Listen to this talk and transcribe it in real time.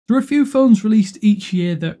There are a few phones released each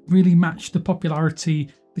year that really match the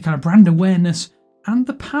popularity, the kind of brand awareness, and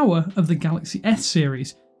the power of the Galaxy S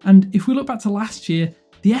series. And if we look back to last year,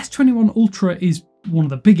 the S21 Ultra is one of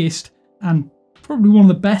the biggest and probably one of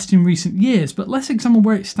the best in recent years, but let's examine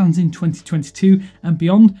where it stands in 2022 and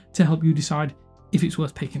beyond to help you decide if it's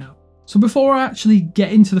worth picking up. So before I actually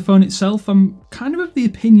get into the phone itself, I'm kind of the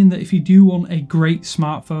opinion that if you do want a great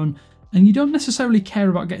smartphone and you don't necessarily care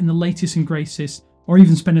about getting the latest and greatest, or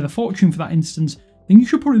even spending a fortune for that instance, then you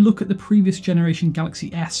should probably look at the previous generation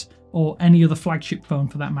Galaxy S or any other flagship phone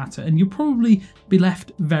for that matter, and you'll probably be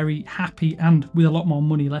left very happy and with a lot more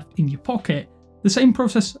money left in your pocket. The same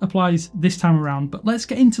process applies this time around, but let's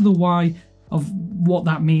get into the why of what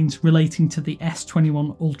that means relating to the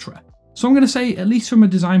S21 Ultra. So I'm going to say, at least from a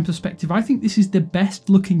design perspective, I think this is the best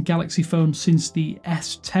looking Galaxy phone since the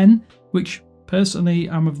S10, which personally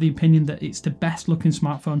I'm of the opinion that it's the best looking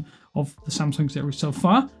smartphone of the Samsung series so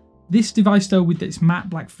far. This device though, with its matte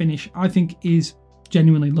black finish, I think is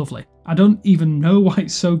genuinely lovely. I don't even know why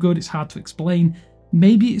it's so good, it's hard to explain.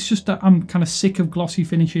 Maybe it's just that I'm kind of sick of glossy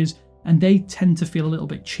finishes and they tend to feel a little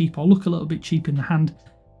bit cheap or look a little bit cheap in the hand.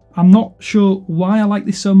 I'm not sure why I like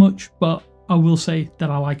this so much, but I will say that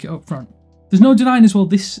I like it up front. There's no denying as well,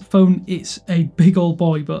 this phone, it's a big old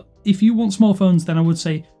boy, but if you want small phones, then I would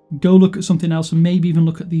say go look at something else and maybe even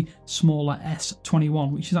look at the smaller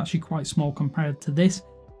S21, which is actually quite small compared to this.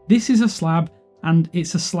 This is a slab, and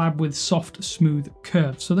it's a slab with soft, smooth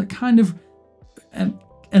curves, so that kind of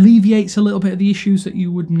alleviates a little bit of the issues that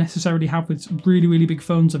you would necessarily have with really, really big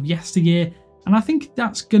phones of yesteryear. And I think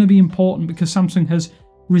that's going to be important because Samsung has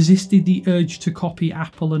resisted the urge to copy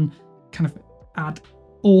Apple and kind of add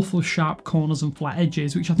awful sharp corners and flat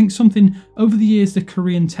edges, which I think something over the years the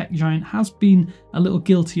Korean tech giant has been a little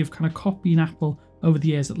guilty of kind of copying Apple over the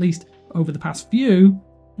years. At least over the past few,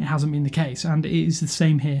 it hasn't been the case, and it is the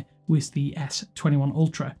same here with the S21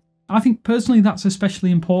 Ultra. I think personally that's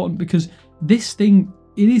especially important because this thing,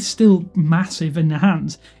 it is still massive in the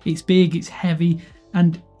hands. It's big, it's heavy,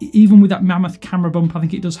 and even with that mammoth camera bump, I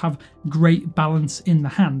think it does have great balance in the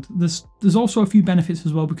hand. There's also a few benefits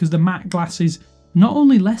as well because the matte glass is not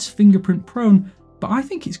only less fingerprint prone, but I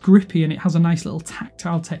think it's grippy and it has a nice little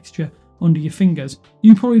tactile texture under your fingers.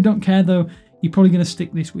 You probably don't care though. You're probably going to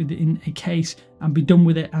stick this within a case and be done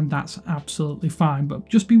with it, and that's absolutely fine. But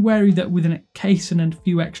just be wary that within a case and a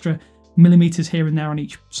few extra millimeters here and there on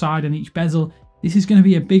each side and each bezel, this is going to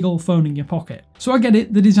be a big old phone in your pocket. So I get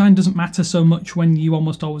it, the design doesn't matter so much when you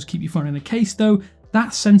almost always keep your phone in a case though.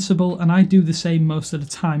 That's sensible, and I do the same most of the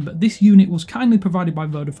time, but this unit was kindly provided by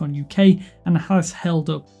Vodafone UK and has held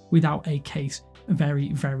up without a case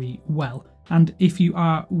very, very well. And if you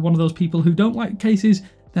are one of those people who don't like cases,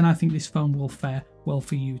 then I think this phone will fare well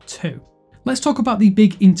for you too. Let's talk about the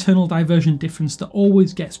big internal diversion difference that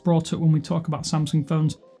always gets brought up when we talk about Samsung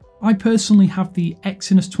phones. I personally have the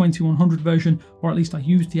Exynos 2100 version, or at least I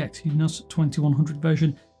used the Exynos 2100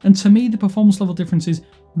 version, and to me the performance level differences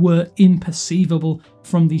were imperceivable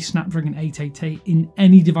from the Snapdragon 888 in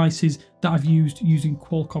any devices that I've used using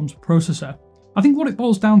Qualcomm's processor. I think what it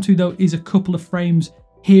boils down to though is a couple of frames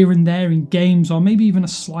here and there in games, or maybe even a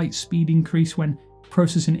slight speed increase when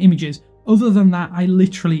processing images. Other than that, I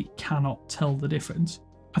literally cannot tell the difference.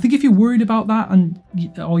 I think if you're worried about that,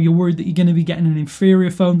 or you're worried that you're going to be getting an inferior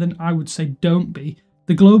phone, then I would say don't be.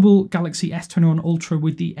 The global Galaxy S21 Ultra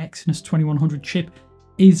with the Exynos 2100 chip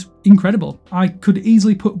is incredible. I could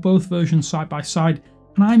easily put both versions side by side,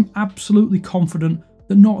 and I'm absolutely confident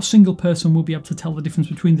that not a single person will be able to tell the difference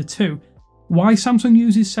between the two. Why Samsung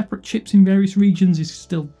uses separate chips in various regions is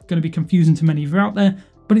still going to be confusing to many of you out there,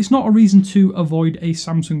 but it's not a reason to avoid a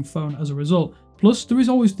Samsung phone as a result. Plus, there is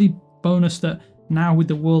always the bonus that now with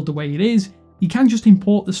the world the way it is, you can just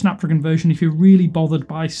import the Snapdragon version if you're really bothered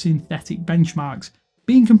by synthetic benchmarks.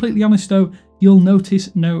 Being completely honest though, you'll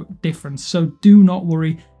notice no difference, so do not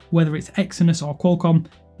worry whether it's Exynos or Qualcomm,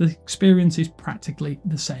 the experience is practically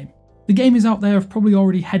the same. The game is out there, I've probably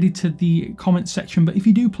already headed to the comments section, but if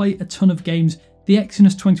you do play a ton of games, the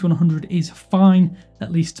Exynos 2100 is fine,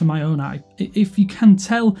 at least to my own eye. If you can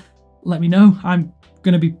tell, let me know. I'm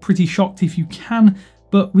going to be pretty shocked if you can,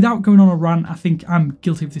 but without going on a rant, I think I'm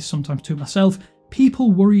guilty of this sometimes too myself.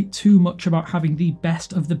 People worry too much about having the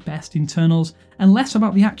best of the best internals and less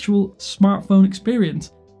about the actual smartphone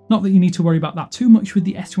experience. Not that you need to worry about that too much with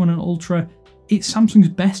the S21 Ultra. It's Samsung's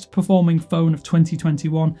best performing phone of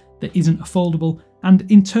 2021 that isn't a foldable,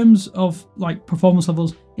 and in terms of like performance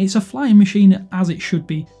levels, it's a flying machine as it should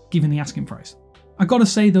be given the asking price. I gotta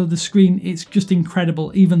say though, the screen, it's just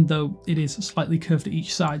incredible even though it is slightly curved at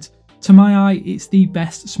each side. To my eye, it's the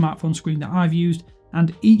best smartphone screen that I've used,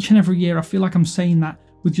 and each and every year I feel like I'm saying that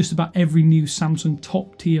with just about every new Samsung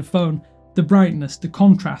top tier phone. The brightness, the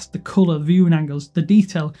contrast, the colour, the viewing angles, the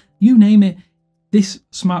detail, you name it, this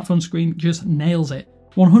smartphone screen just nails it.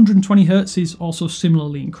 120Hz is also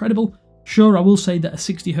similarly incredible. Sure, I will say that a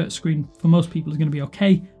 60Hz screen for most people is going to be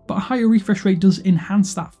okay, but a higher refresh rate does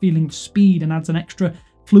enhance that feeling of speed and adds an extra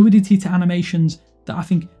fluidity to animations that I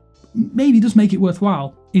think maybe does make it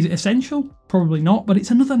worthwhile. Is it essential? Probably not, but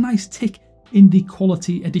it's another nice tick in the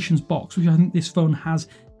quality additions box, which I think this phone has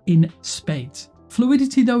in spades.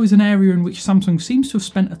 Fluidity though is an area in which Samsung seems to have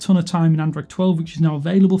spent a ton of time in Android 12, which is now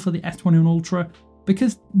available for the S21 Ultra,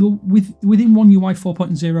 because within One UI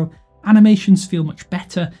 4.0, animations feel much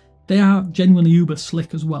better. They are genuinely uber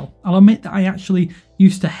slick as well. I'll admit that I actually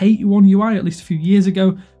used to hate One UI at least a few years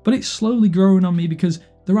ago, but it's slowly growing on me because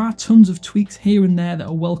there are tons of tweaks here and there that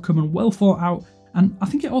are welcome and well thought out, and I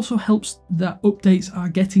think it also helps that updates are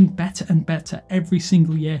getting better and better every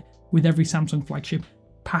single year with every Samsung flagship,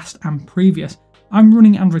 past and previous. I'm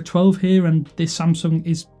running Android 12 here, and this Samsung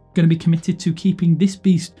is going to be committed to keeping this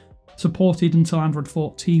beast supported until Android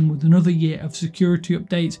 14 with another year of security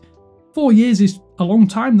updates. 4 years is a long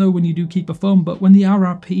time though when you do keep a phone, but when the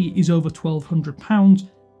RRP is over £1,200,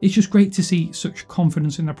 it's just great to see such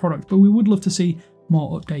confidence in the product. But we would love to see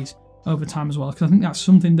more updates over time as well, because I think that's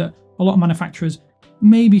something that a lot of manufacturers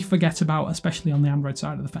maybe forget about, especially on the Android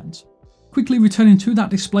side of the fence. Quickly returning to that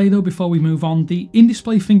display though before we move on, the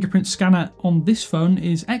in-display fingerprint scanner on this phone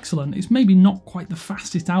is excellent. It's maybe not quite the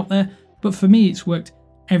fastest out there, but for me it's worked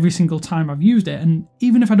every single time I've used it, and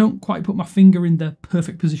even if I don't quite put my finger in the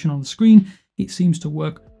perfect position on the screen, it seems to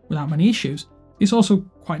work without many issues. It's also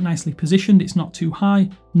quite nicely positioned, it's not too high,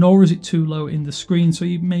 nor is it too low in the screen, so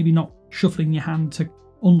you're maybe not shuffling your hand to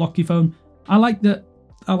unlock your phone. I like that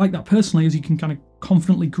personally, as you can kind of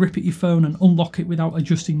confidently grip at your phone and unlock it without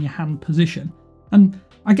adjusting your hand position. And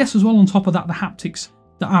I guess as well, on top of that, the haptics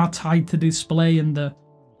that are tied to the display and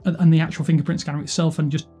the actual fingerprint scanner itself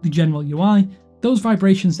and just the general UI, those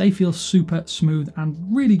vibrations, they feel super smooth and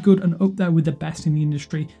really good and up there with the best in the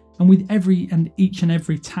industry. And with each and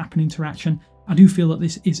every tap and interaction, I do feel that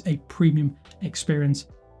this is a premium experience,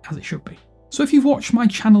 as it should be. So if you've watched my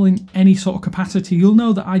channel in any sort of capacity, you'll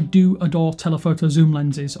know that I do adore telephoto zoom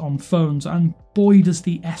lenses on phones, and boy does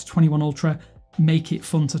the S21 Ultra make it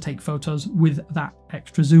fun to take photos with that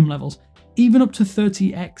extra zoom levels. Even up to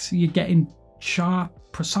 30x, you're getting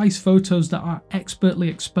sharp, precise photos that are expertly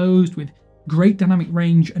exposed with great dynamic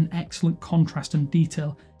range and excellent contrast and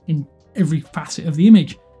detail in every facet of the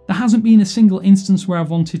image. There hasn't been a single instance where I've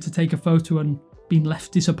wanted to take a photo and been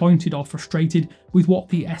left disappointed or frustrated with what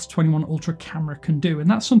the S21 Ultra camera can do, and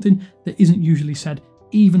that's something that isn't usually said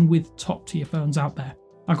even with top tier phones out there.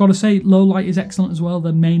 I've got to say, low light is excellent as well.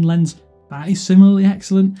 The main lens, that is similarly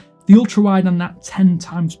excellent. The ultra wide and that 10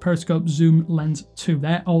 times periscope zoom lens too,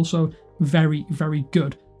 they're also very, very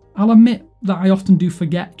good. I'll admit that I often do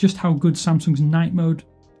forget just how good Samsung's night mode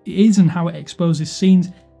is and how it exposes scenes.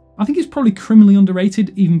 I think it's probably criminally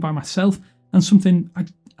underrated even by myself, and something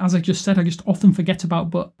as I just said, I just often forget about,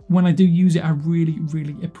 but when I do use it, I really,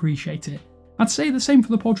 really appreciate it. I'd say the same for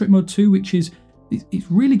the portrait mode too, which is it's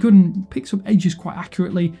really good and picks up edges quite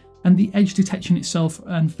accurately, and the edge detection itself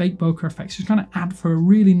and fake bokeh effects just kind of add for a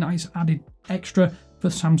really nice added extra for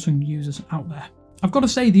Samsung users out there. I've got to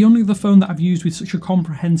say, the only other phone that I've used with such a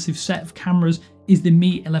comprehensive set of cameras is the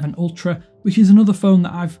Mi 11 Ultra, which is another phone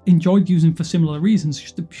that I've enjoyed using for similar reasons,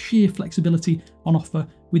 just the sheer flexibility on offer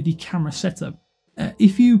with the camera setup.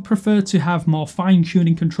 If you prefer to have more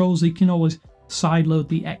fine-tuning controls, you can always sideload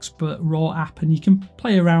the Expert RAW app and you can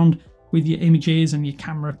play around with your images and your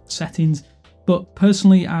camera settings. But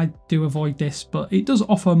personally, I do avoid this, but it does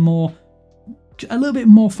offer a little bit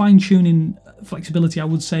more fine-tuning flexibility, I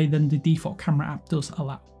would say, than the default camera app does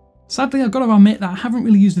allow. Sadly, I've got to admit that I haven't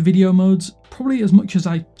really used the video modes probably as much as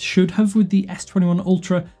I should have with the S21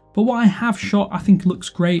 Ultra, but what I have shot I think looks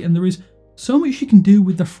great, and there is so much you can do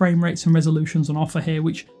with the frame rates and resolutions on offer here,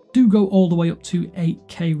 which do go all the way up to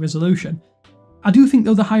 8K resolution. I do think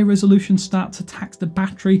though the higher resolutions start to tax the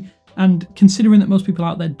battery, and considering that most people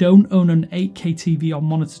out there don't own an 8K TV or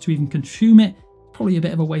monitor to even consume it, probably a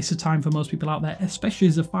bit of a waste of time for most people out there, especially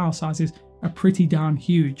as the file sizes are pretty darn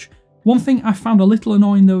huge. One thing I found a little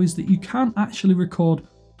annoying though is that you can't actually record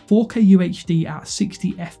 4K UHD at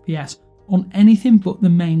 60 FPS on anything but the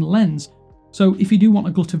main lens. So if you do want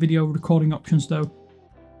a glut of video recording options though,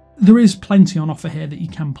 there is plenty on offer here that you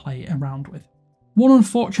can play around with. One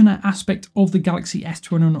unfortunate aspect of the Galaxy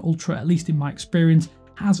S21 Ultra, at least in my experience,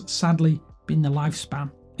 has sadly been the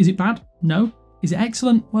lifespan. Is it bad? No. Is it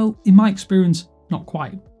excellent? Well, in my experience, not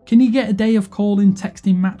quite. Can you get a day of calling,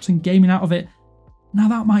 texting, maps and gaming out of it? Now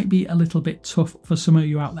that might be a little bit tough for some of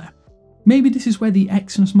you out there. Maybe this is where the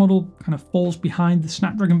Exynos model kind of falls behind the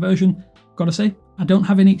Snapdragon version. Gotta say, I don't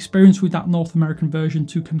have any experience with that North American version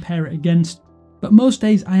to compare it against, but most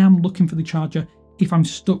days I am looking for the charger if I'm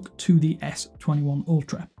stuck to the S21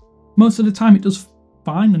 Ultra. Most of the time it does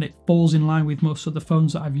fine and it falls in line with most of the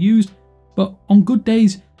phones that I've used, but on good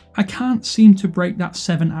days I can't seem to break that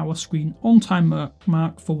 7-hour screen on time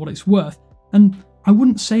mark for what it's worth, and I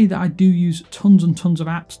wouldn't say that I do use tons and tons of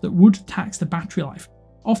apps that would tax the battery life.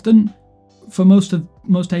 Often, for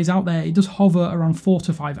most days out there, it does hover around 4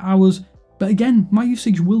 to 5 hours, but again, my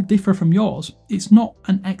usage will differ from yours. It's not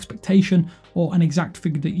an expectation or an exact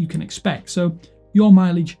figure that you can expect, so your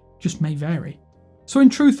mileage just may vary. So in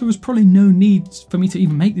truth, there was probably no need for me to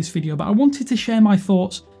even make this video, but I wanted to share my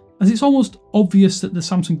thoughts, as it's almost obvious that the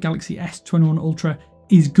Samsung Galaxy S21 Ultra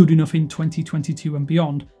is good enough in 2022 and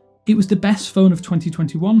beyond. It was the best phone of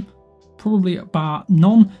 2021, probably bar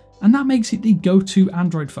none, and that makes it the go-to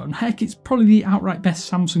Android phone. Heck, it's probably the outright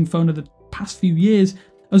best Samsung phone of the past few years,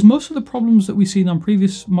 as most of the problems that we've seen on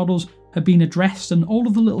previous models have been addressed, and all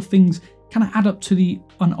of the little things kind of add up to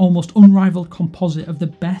an almost unrivaled composite of the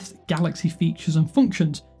best Galaxy features and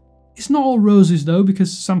functions. It's not all roses though,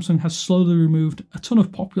 because Samsung has slowly removed a ton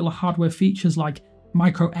of popular hardware features like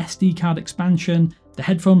micro SD card expansion, the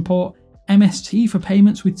headphone port, MST for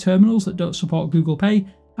payments with terminals that don't support Google Pay,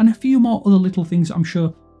 and a few more other little things I'm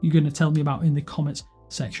sure you're going to tell me about in the comments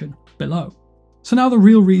section below. So now the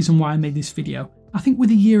real reason why I made this video. I think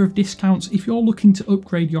with a year of discounts, if you're looking to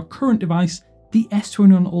upgrade your current device, the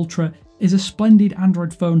S21 Ultra is a splendid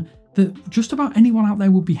Android phone that just about anyone out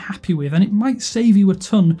there will be happy with, and it might save you a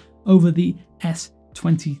ton over the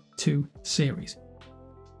S22 series.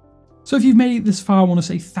 So if you've made it this far, I want to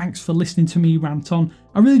say thanks for listening to me rant on.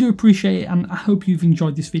 I really do appreciate it, and I hope you've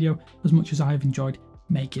enjoyed this video as much as I have enjoyed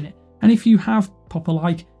making it. And if you have, pop a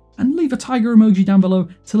like and leave a tiger emoji down below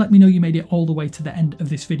to let me know you made it all the way to the end of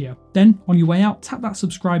this video. Then, on your way out, tap that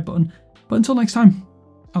subscribe button. But until next time,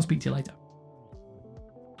 I'll speak to you later.